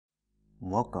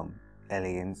Welcome,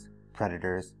 aliens,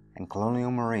 predators, and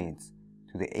colonial marines,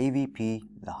 to the AVP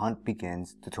The Hunt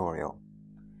Begins tutorial.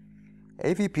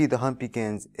 AVP The Hunt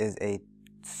Begins is a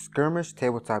skirmish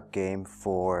tabletop game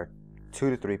for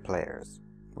 2 to 3 players,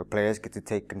 where players get to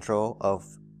take control of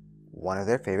one of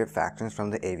their favorite factions from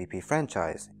the AVP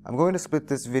franchise. I'm going to split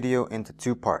this video into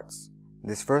 2 parts.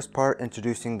 This first part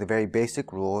introducing the very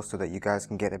basic rules so that you guys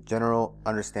can get a general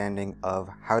understanding of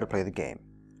how to play the game.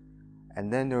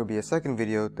 And then there will be a second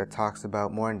video that talks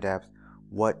about more in depth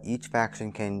what each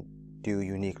faction can do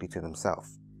uniquely to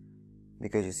themselves.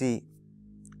 Because you see,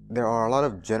 there are a lot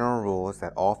of general rules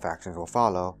that all factions will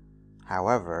follow.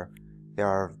 However, there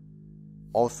are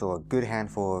also a good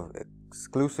handful of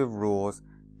exclusive rules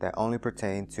that only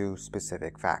pertain to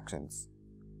specific factions.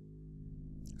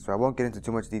 So I won't get into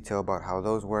too much detail about how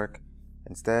those work.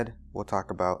 Instead, we'll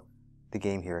talk about the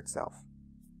game here itself.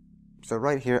 So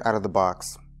right here out of the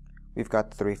box, we've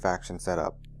got the 3 factions set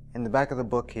up. In the back of the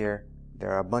book here, there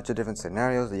are a bunch of different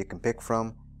scenarios that you can pick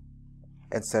from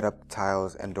and set up the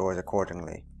tiles and doors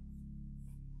accordingly.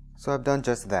 So I've done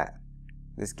just that.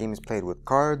 This game is played with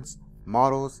cards,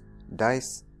 models,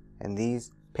 dice, and these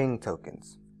ping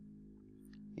tokens.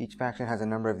 Each faction has a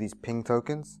number of these ping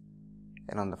tokens,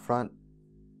 and on the front,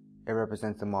 it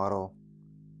represents the model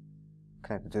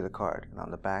connected to the card, and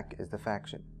on the back is the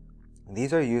faction. And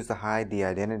these are used to hide the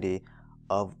identity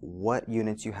of what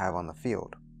units you have on the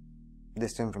field.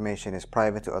 This information is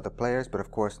private to other players, but of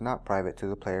course not private to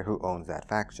the player who owns that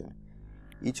faction.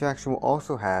 Each faction will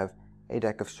also have a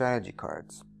deck of strategy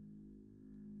cards.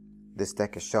 This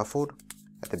deck is shuffled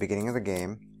at the beginning of the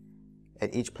game,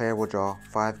 and each player will draw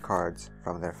 5 cards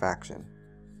from their faction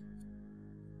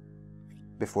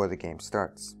before the game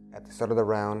starts. At the start of the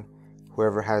round,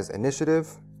 whoever has initiative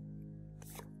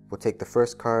will take the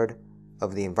first card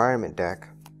of the environment deck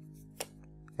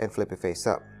and flip it face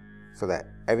up so that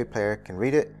every player can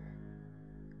read it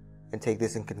and take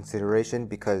this in consideration,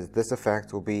 because this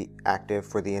effect will be active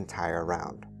for the entire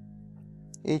round.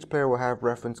 Each player will have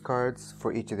reference cards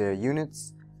for each of their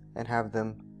units and have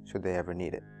them should they ever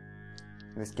need it.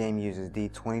 This game uses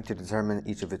D20 to determine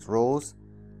each of its roles,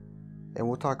 and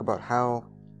we'll talk about how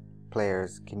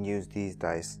players can use these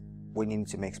dice when you need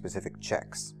to make specific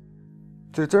checks.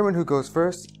 To determine who goes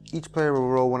first, each player will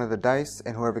roll one of the dice,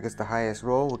 and whoever gets the highest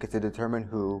roll will get to determine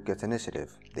who gets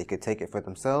initiative. They could take it for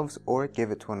themselves or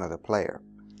give it to another player.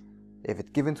 If it's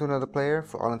given to another player,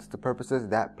 for all intents and purposes,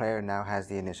 that player now has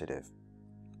the initiative.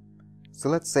 So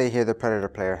let's say here the Predator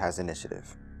player has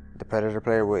initiative. The Predator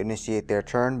player will initiate their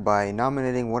turn by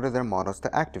nominating one of their models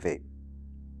to activate.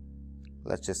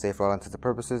 Let's just say for all intents and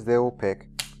purposes, they will pick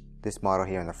this model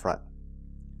here in the front.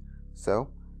 So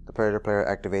the Predator player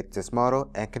activates this model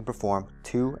and can perform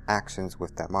 2 actions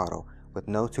with that model, with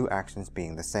no 2 actions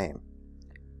being the same.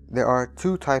 There are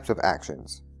 2 types of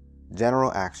actions: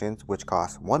 general actions, which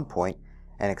cost 1 point,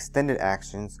 and extended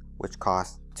actions, which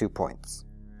cost 2 points.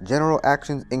 General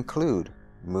actions include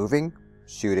moving,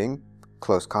 shooting,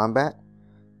 close combat,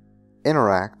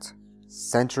 interact,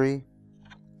 sentry,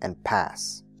 and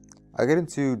pass. I'll get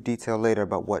into detail later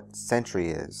about what sentry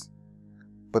is,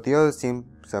 but the others seem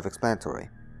self-explanatory.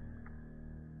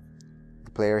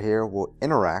 The player here will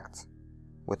interact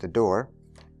with the door,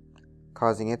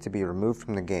 causing it to be removed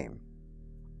from the game.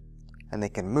 And they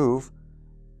can move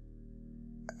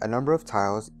a number of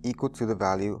tiles equal to the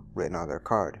value written on their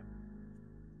card.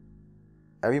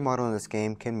 Every model in this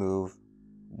game can move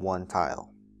 1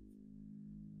 tile.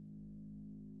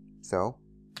 So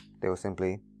they will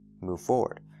simply move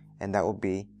forward, and that will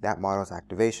be that model's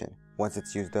activation. Once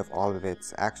it's used up all of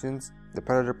its actions, the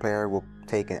Predator player will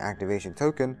take an activation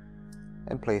token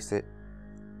and place it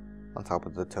on top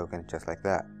of the token, just like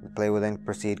that. The player will then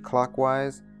proceed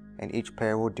clockwise, and each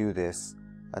player will do this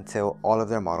until all of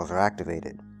their models are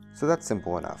activated. So that's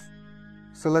simple enough.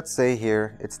 So let's say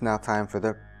here it's now time for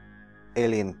the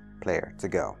alien player to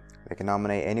go. They can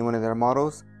nominate any one of their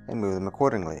models and move them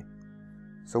accordingly.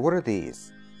 So what are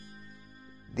these?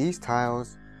 These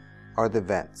tiles are the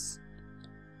vents.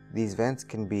 These vents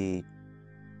can be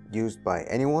used by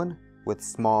anyone with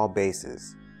small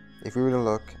bases. If we were to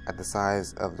look at the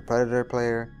size of the Predator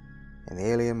player and the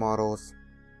alien models,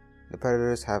 the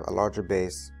Predators have a larger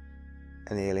base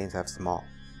and the aliens have small.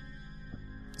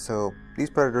 So these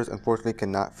Predators unfortunately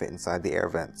cannot fit inside the air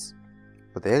vents,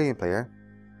 but the alien player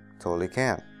totally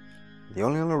can. The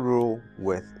only other rule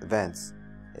with vents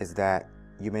is that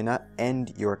you may not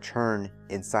end your turn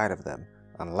inside of them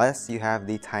unless you have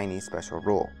the tiny special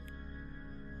rule.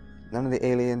 None of the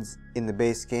aliens in the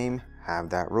base game have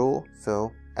that rule,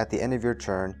 so at the end of your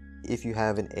turn, if you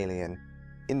have an alien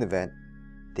in the vent,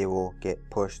 they will get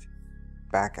pushed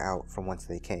back out from whence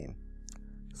they came.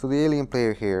 So the alien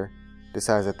player here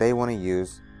decides that they want to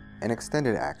use an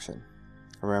extended action.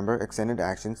 Remember, extended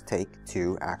actions take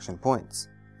 2 action points.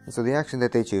 And so the action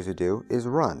that they choose to do is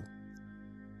run.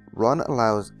 Run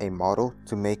allows a model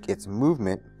to make its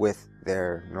movement with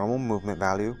their normal movement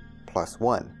value plus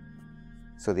 1.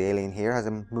 So the alien here has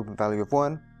a movement value of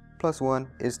 1, plus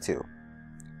 1 is 2.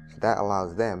 So that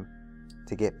allows them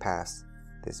to get past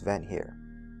this vent here.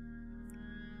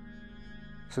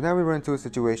 So now we run into a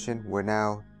situation where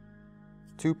now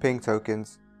 2 ping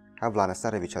tokens have line of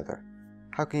sight of each other.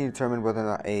 How can you determine whether or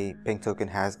not a ping token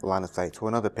has line of sight to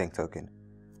another ping token?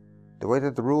 The way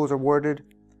that the rules are worded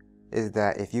is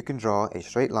that if you can draw a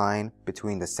straight line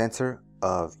between the center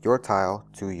of your tile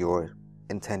to your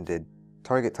intended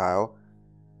target tile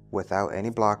without any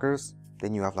blockers,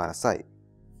 then you have line of sight.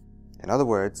 In other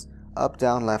words, up,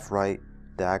 down, left, right,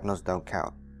 diagonals don't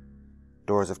count.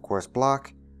 Doors of course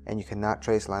block, and you cannot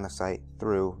trace line of sight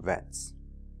through vents.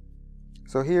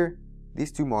 So here,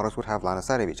 these 2 models would have line of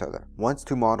sight of each other. Once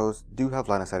 2 models do have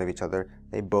line of sight of each other,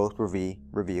 they both will be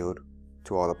revealed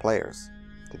to all the players.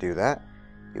 To do that,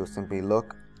 you'll simply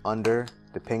look under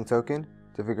the ping token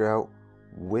to figure out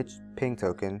which ping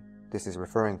token this is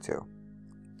referring to.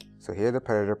 So here the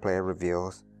Predator player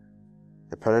reveals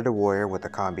the Predator Warrior with a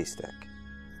combi stick.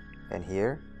 And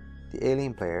here, the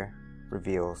Alien player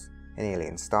reveals an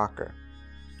Alien Stalker.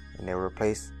 And they will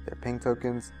replace their ping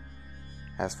tokens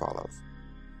as follows.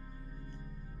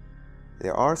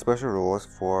 There are special rules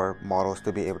for models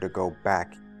to be able to go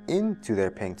back into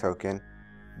their ping token,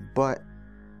 but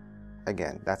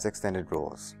again, that's extended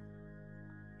rules.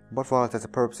 But for all intents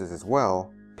and purposes as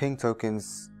well, ping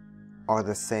tokens are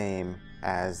the same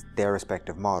as their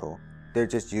respective model. They're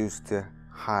just used to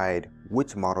hide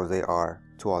which model they are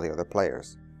to all the other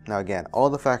players. Now again,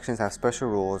 all the factions have special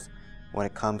rules when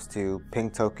it comes to ping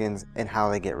tokens and how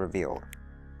they get revealed.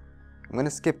 I'm going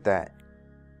to skip that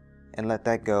and let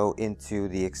that go into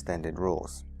the extended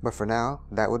rules. But for now,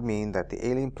 that would mean that the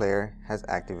alien player has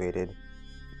activated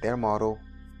their model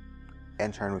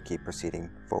and turn will keep proceeding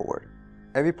forward.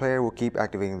 Every player will keep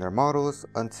activating their models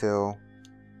until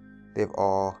they've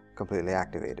all completely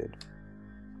activated.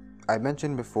 I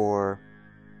mentioned before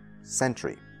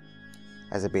Sentry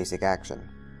as a basic action.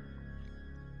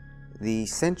 The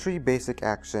Sentry basic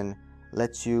action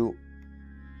lets you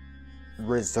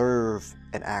reserve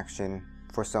an action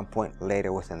for some point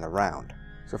later within the round.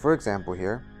 So for example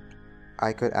here,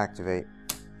 I could activate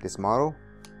this model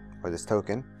or this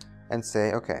token and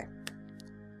say, okay,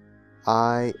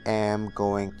 I am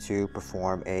going to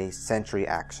perform a Sentry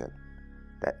action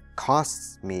that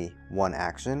costs me 1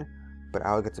 action, but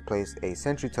I'll get to place a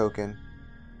Sentry token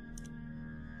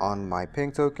on my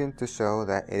ping token to show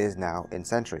that it is now in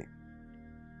Sentry.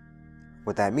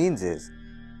 What that means is,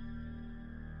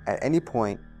 at any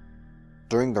point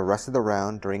during the rest of the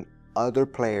round, during other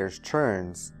players'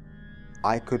 turns,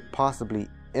 I could possibly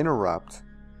interrupt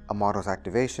a model's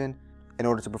activation in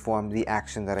order to perform the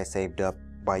action that I saved up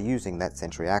by using that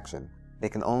Sentry action. They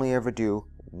can only ever do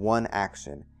 1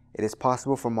 action. It is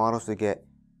possible for models to get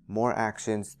more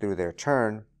actions through their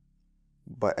turn,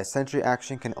 but a Sentry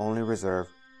action can only reserve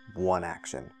 1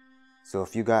 action. So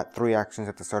if you got 3 actions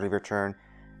at the start of your turn,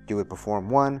 you would perform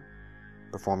 1,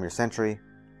 perform your Sentry,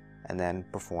 and then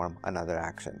perform another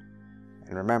action.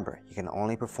 And remember, you can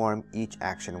only perform each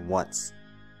action once.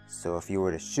 So if you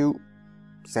were to shoot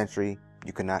Sentry,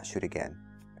 you cannot shoot again.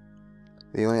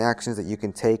 The only actions that you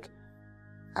can take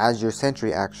as your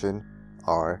Sentry action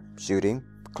are shooting,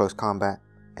 close combat,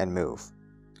 and move.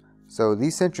 So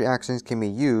these Sentry actions can be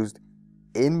used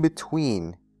in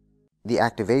between the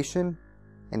activation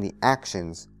and the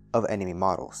actions of enemy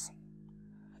models.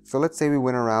 So let's say we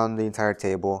went around the entire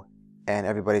table and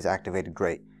everybody's activated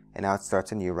great, and now it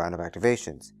starts a new round of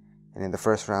activations. And in the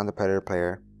first round, the Predator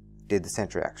player did the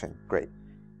Sentry action, great.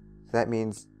 So that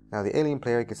means now the Alien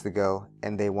player gets to go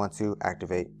and they want to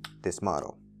activate this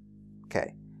model.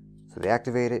 Okay, so they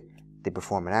activate it, they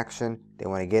perform an action, they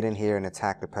want to get in here and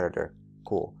attack the Predator.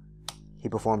 Cool. He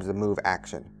performs the move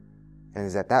action. And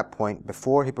it's at that point,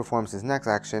 before he performs his next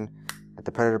action, that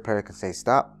the Predator player can say,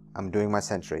 stop, I'm doing my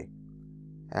Sentry.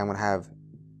 And I'm going to have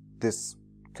this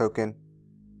token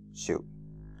shoot.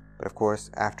 But of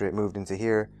course, after it moved into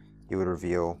here, you would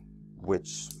reveal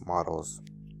which models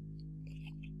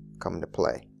come into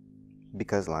play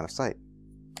because line of sight.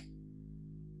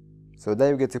 So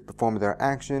they would get to perform their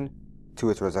action to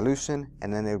its resolution,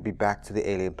 and then it would be back to the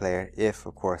alien player if,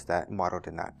 of course, that model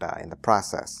did not die in the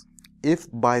process. If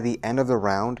by the end of the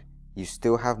round you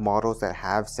still have models that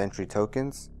have Sentry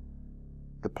tokens,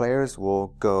 the players will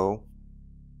go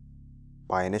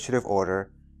by initiative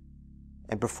order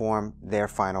and perform their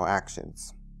final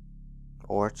actions,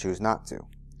 or choose not to.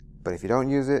 But if you don't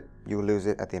use it, you will lose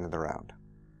it at the end of the round.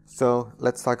 So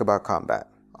let's talk about combat.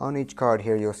 On each card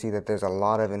here, you'll see that there's a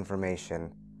lot of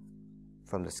information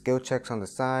from the skill checks on the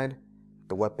side,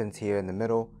 the weapons here in the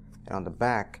middle, and on the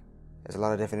back, there's a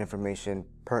lot of different information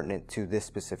pertinent to this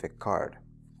specific card.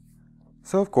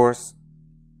 So of course,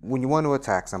 when you want to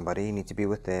attack somebody, you need to be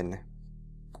within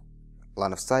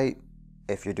line of sight.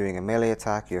 If you're doing a melee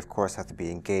attack, you of course have to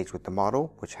be engaged with the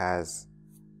model, which has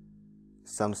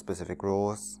some specific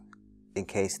rules in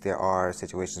case there are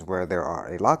situations where there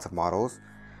are lots of models,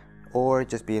 or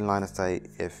just be in line of sight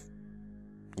if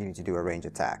you need to do a range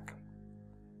attack.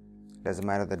 Doesn't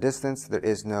matter the distance, there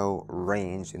is no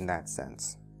range in that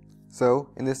sense. So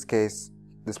in this case,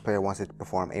 this player wants to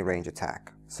perform a range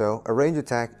attack. So a range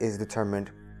attack is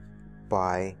determined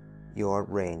by your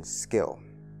range skill.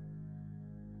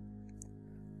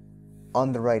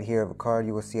 On the right here of a card,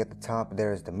 you will see at the top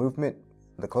there is the movement,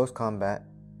 the close combat,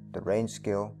 the range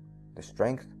skill, the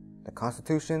strength, the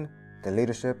constitution, the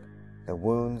leadership, the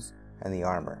wounds, and the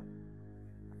armor.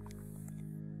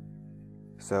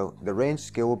 So the range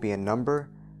skill will be a number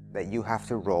that you have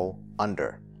to roll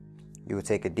under. You would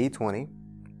take a d20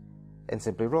 and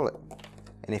simply roll it.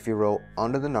 And if you roll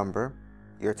under the number,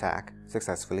 your attack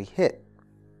successfully hit.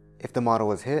 If the model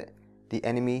was hit, the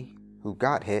enemy who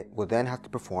got hit will then have to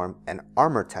perform an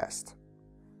armor test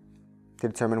to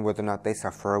determine whether or not they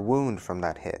suffer a wound from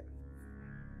that hit.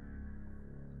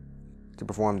 To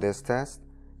perform this test,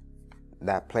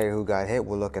 that player who got hit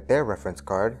will look at their reference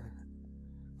card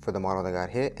for the model that got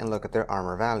hit and look at their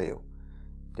armor value.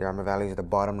 The armor value is the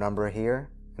bottom number here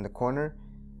in the corner,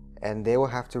 and they will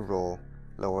have to roll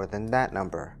lower than that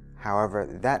number. However,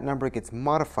 that number gets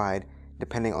modified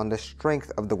depending on the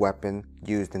strength of the weapon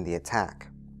used in the attack.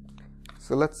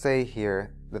 So let's say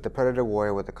here that the Predator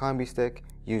Warrior with the combi stick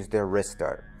used their wrist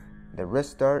dart. The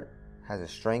wrist dart has a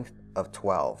strength of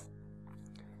 12.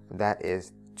 That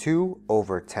is 2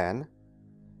 over 10,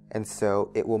 and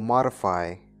so it will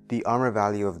modify the armor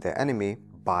value of the enemy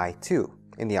by 2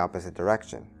 in the opposite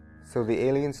direction. So the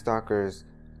Alien Stalker's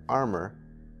armor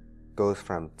goes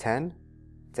from 10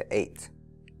 to 8.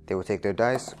 They will take their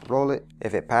dice, roll it.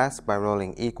 If it passed by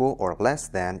rolling equal or less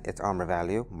than its armor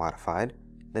value modified,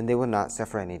 then they will not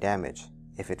suffer any damage.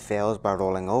 If it fails by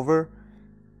rolling over,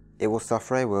 it will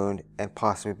suffer a wound and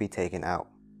possibly be taken out.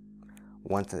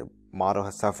 Once the model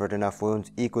has suffered enough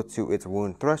wounds equal to its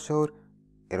wound threshold,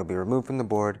 it'll be removed from the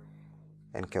board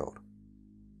and killed.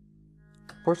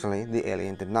 Fortunately, the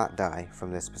alien did not die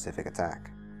from this specific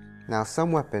attack. Now,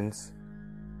 some weapons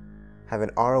have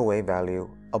an ROA value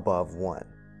above 1.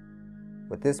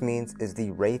 What this means is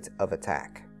the rate of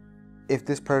attack. If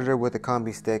this Predator with a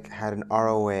combi stick had an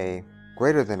ROA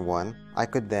greater than 1, I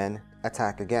could then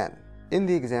attack again. In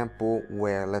the example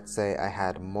where, let's say, I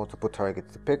had multiple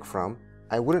targets to pick from,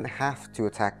 I wouldn't have to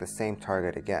attack the same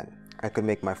target again. I could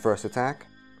make my first attack,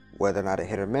 whether or not it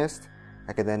hit or missed.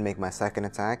 I could then make my second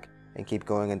attack and keep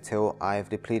going until I've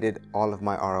depleted all of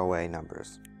my ROA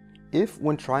numbers. If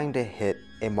when trying to hit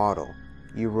a model,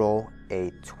 you roll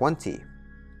a 20,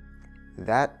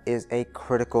 that is a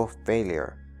critical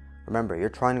failure. Remember, you're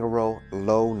trying to roll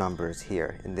low numbers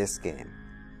here in this game.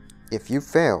 If you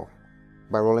fail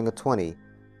by rolling a 20,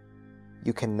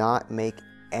 you cannot make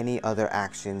any other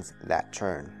actions that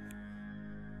turn.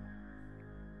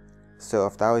 So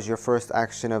if that was your first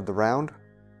action of the round,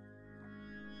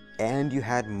 and you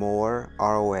had more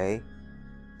ROA,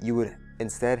 you would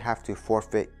instead have to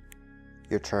forfeit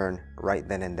your turn right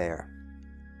then and there.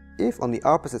 If on the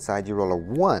opposite side you roll a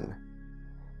 1,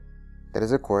 that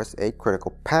is of course a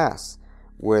critical pass,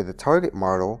 where the target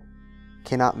model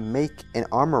cannot make an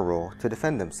armor roll to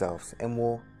defend themselves and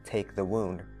will take the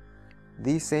wound.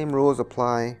 These same rules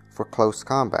apply for close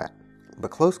combat,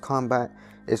 but close combat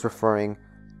is referring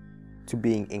to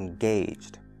being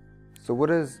engaged. So what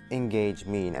does engage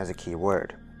mean as a key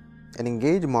word? An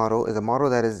engaged model is a model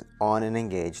that is on an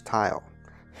engaged tile.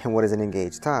 And what is an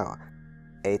engaged tile?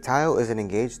 A tile is an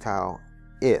engaged tile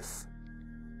if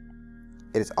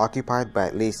it is occupied by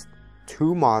at least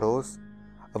 2 models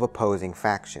of opposing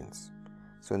factions.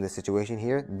 So in this situation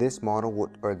here, this model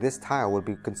would, or this tile would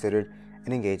be considered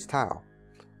an engaged tile.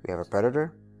 We have a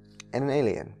Predator and an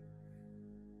alien.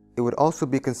 It would also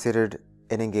be considered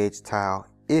an engaged tile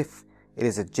if it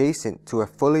is adjacent to a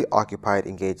fully occupied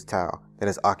engaged tile that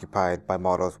is occupied by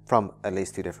models from at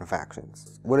least 2 different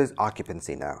factions. What is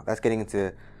occupancy now? That's getting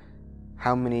into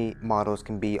how many models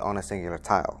can be on a singular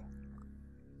tile.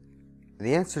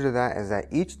 The answer to that is that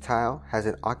each tile has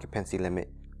an occupancy limit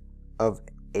of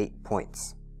 8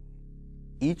 points.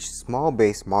 Each small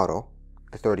base model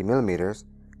the 30 millimeters,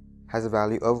 has a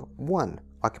value of 1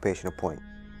 occupational point,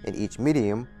 and each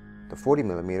medium, the 40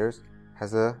 millimeters,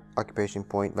 has a occupation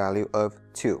point value of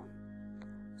 2.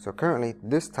 So currently,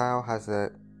 this tile has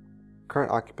a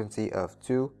current occupancy of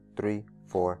 2, 3,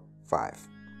 4, 5.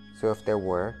 So if there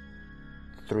were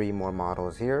 3 more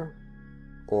models here,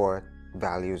 or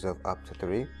values of up to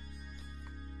 3,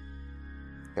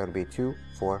 there would be 2,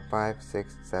 4, 5,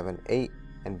 6, 7, 8,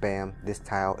 and bam, this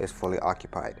tile is fully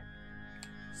occupied.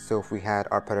 So if we had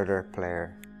our predator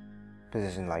player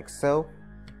positioned like so,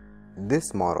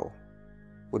 this model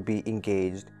would be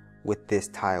engaged with this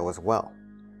tile as well,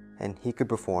 and he could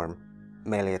perform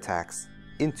melee attacks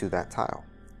into that tile.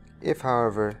 If,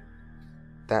 however,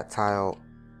 that tile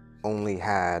only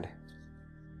had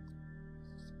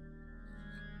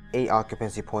 8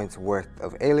 occupancy points worth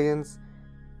of aliens,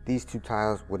 these 2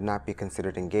 tiles would not be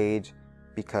considered engaged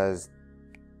because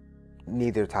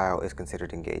neither tile is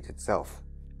considered engaged itself.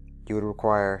 You would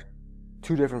require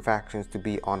 2 different factions to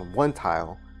be on one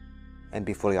tile and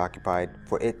be fully occupied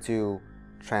for it to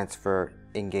transfer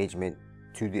engagement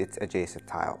to its adjacent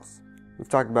tiles. We've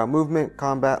talked about movement,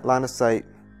 combat, line of sight,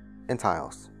 and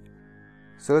tiles.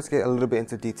 So let's get a little bit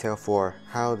into detail for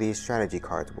how these strategy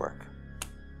cards work.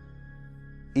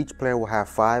 Each player will have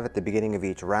 5 at the beginning of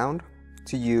each round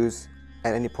to use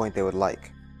at any point they would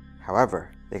like.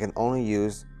 However, they can only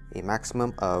use a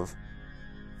maximum of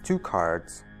 2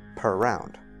 cards per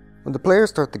round. When the players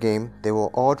start the game, they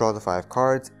will all draw the 5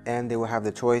 cards and they will have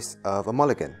the choice of a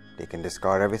mulligan. They can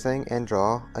discard everything and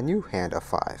draw a new hand of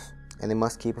 5. And they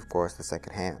must keep, of course, the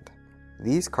second hand.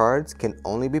 These cards can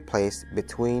only be placed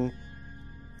between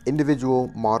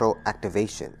individual model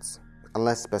activations,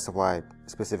 unless specified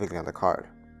specifically on the card.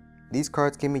 These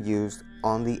cards can be used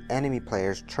on the enemy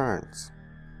player's turns.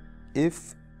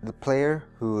 If the player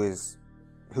whose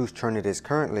turn it is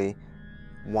currently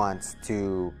wants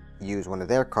to use one of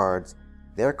their cards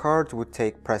would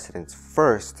take precedence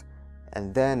first,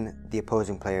 and then the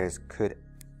opposing players could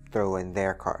throw in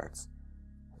their cards.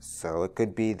 So it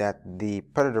could be that the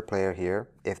predator player here,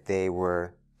 if they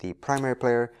were the primary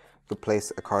player, could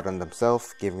place a card on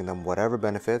themselves, giving them whatever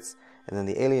benefits, and then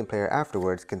the alien player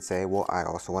afterwards can say, well, I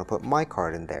also want to put my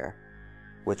card in there,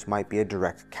 which might be a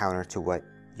direct counter to what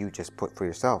you just put for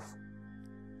yourself.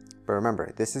 But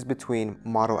remember, this is between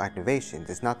model activations.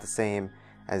 It's not the same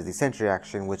as the sentry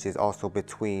action, which is also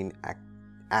between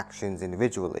actions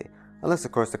individually, unless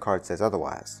of course the card says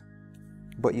otherwise.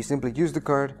 But you simply use the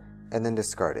card and then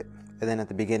discard it. And then at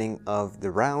the beginning of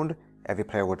the round, every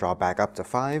player will draw back up to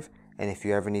 5, and if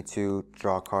you ever need to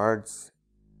draw cards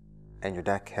and your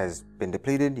deck has been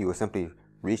depleted, you will simply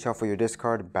reshuffle for your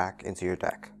discard back into your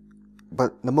deck.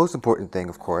 But the most important thing,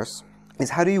 of course, is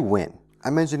how do you win? I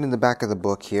mentioned in the back of the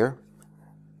book here,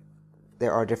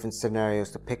 there are different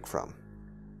scenarios to pick from.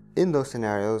 In those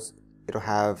scenarios, it'll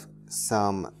have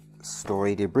some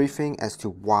story debriefing as to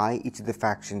why each of the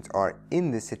factions are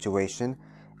in this situation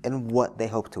and what they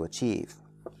hope to achieve.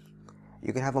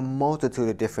 You can have a multitude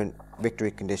of different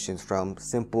victory conditions, from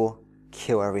simple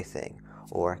kill everything,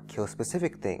 or kill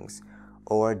specific things,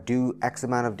 or do X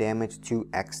amount of damage to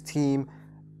X team,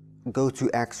 go to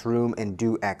X room and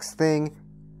do X thing,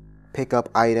 pick up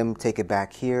item, take it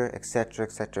back here, etc,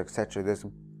 etc, etc. There's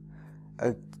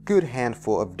a good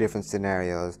handful of different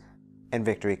scenarios and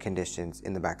victory conditions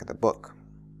in the back of the book.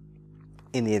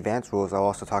 In the advanced rules, I'll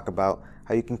also talk about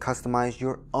how you can customize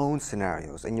your own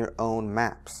scenarios and your own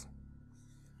maps.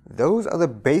 Those are the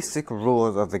basic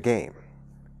rules of the game.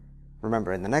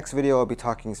 Remember, in the next video, I'll be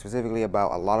talking specifically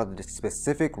about a lot of the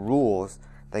specific rules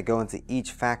that go into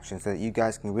each faction so that you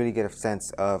guys can really get a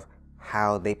sense of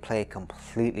how they play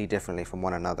completely differently from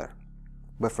one another.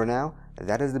 But for now,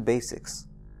 that is the basics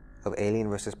of Alien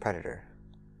vs. Predator.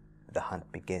 The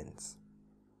hunt begins.